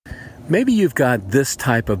Maybe you've got this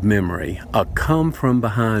type of memory, a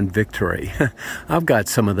come-from-behind victory. I've got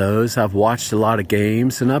some of those. I've watched a lot of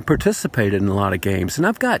games, and I've participated in a lot of games, and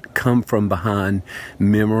I've got come-from-behind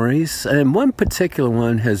memories, and one particular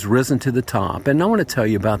one has risen to the top, and I want to tell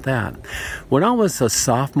you about that. When I was a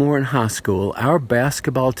sophomore in high school, our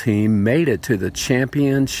basketball team made it to the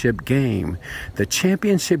championship game of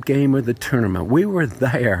the tournament. We were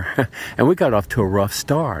there, and we got off to a rough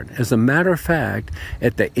start. As a matter of fact,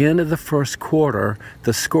 at the end of the first quarter,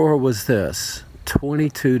 the score was this: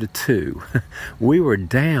 22-2. We were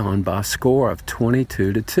down by a score of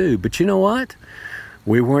 22-2. But you know what?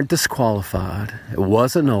 We weren't disqualified. It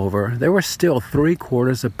wasn't over. There were still 3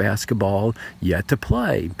 quarters of basketball yet to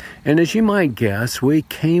play. And as you might guess, we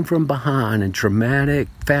came from behind in dramatic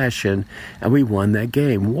fashion, and we won that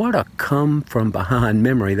game. What a come-from-behind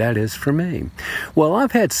memory that is for me. Well,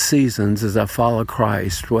 I've had seasons as I follow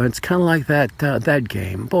Christ where it's kind of like that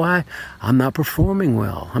game. Boy, I'm not performing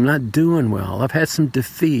well. I'm not doing well. I've had some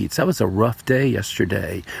defeats. That was a rough day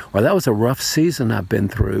yesterday, or that was a rough season I've been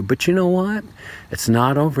through. But you know what? It's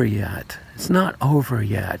not over yet. It's not over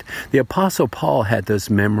yet. The Apostle Paul had those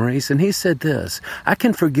memories, and he said this: I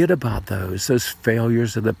can forget about those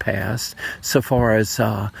failures of the past, so far as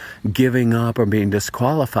giving up or being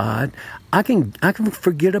disqualified. I can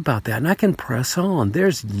forget about that, and I can press on.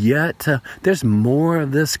 There's more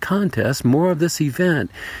of this contest, more of this event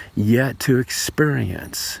yet to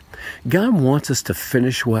experience. God wants us to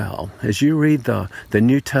finish well. As you read the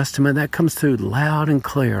New Testament, that comes through loud and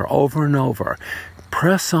clear over and over.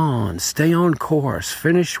 Press on, stay on course,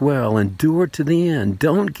 finish well, endure to the end.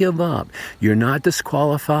 Don't give up. You're not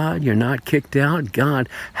disqualified. You're not kicked out. God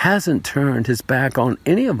hasn't turned his back on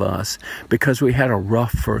any of us because we had a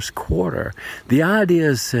rough first quarter. The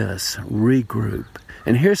idea is this: regroup.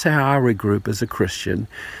 And here's how I regroup as a Christian.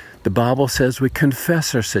 The Bible says we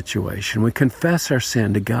confess our situation. We confess our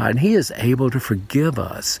sin to God, and he is able to forgive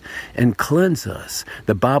us and cleanse us.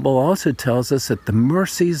 The Bible also tells us that the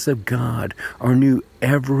mercies of God are new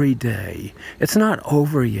every day. It's not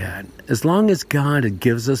over yet. As long as God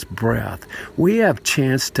gives us breath, we have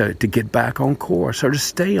chance to get back on course, or to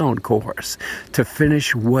stay on course, to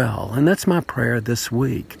finish well. And that's my prayer this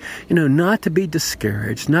week. Not to be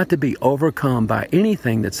discouraged, not to be overcome by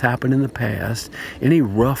anything that's happened in the past, any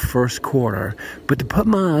rough first quarter, but to put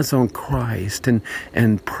my eyes on Christ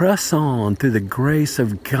and press on through the grace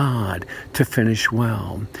of God to finish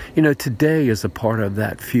well. Today is a part of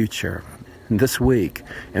that future. This week,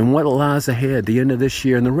 and what lies ahead, the end of this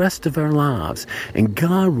year and the rest of our lives. And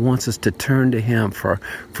God wants us to turn to him for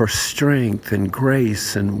strength and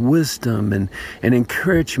grace and wisdom and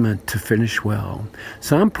encouragement to finish well.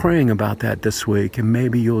 So I'm praying about that this week, and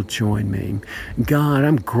maybe you'll join me. God,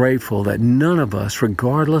 I'm grateful that none of us,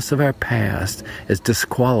 regardless of our past, is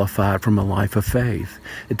disqualified from a life of faith.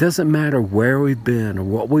 It doesn't matter where we've been or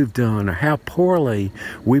what we've done or how poorly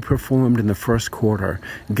we performed in the first quarter.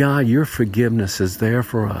 God, your forgiveness is there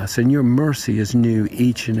for us, and your mercy is new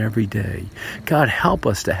each and every day. God, help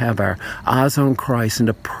us to have our eyes on Christ and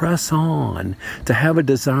to press on, to have a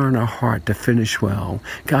desire in our heart to finish well.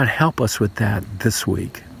 God, help us with that this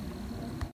week.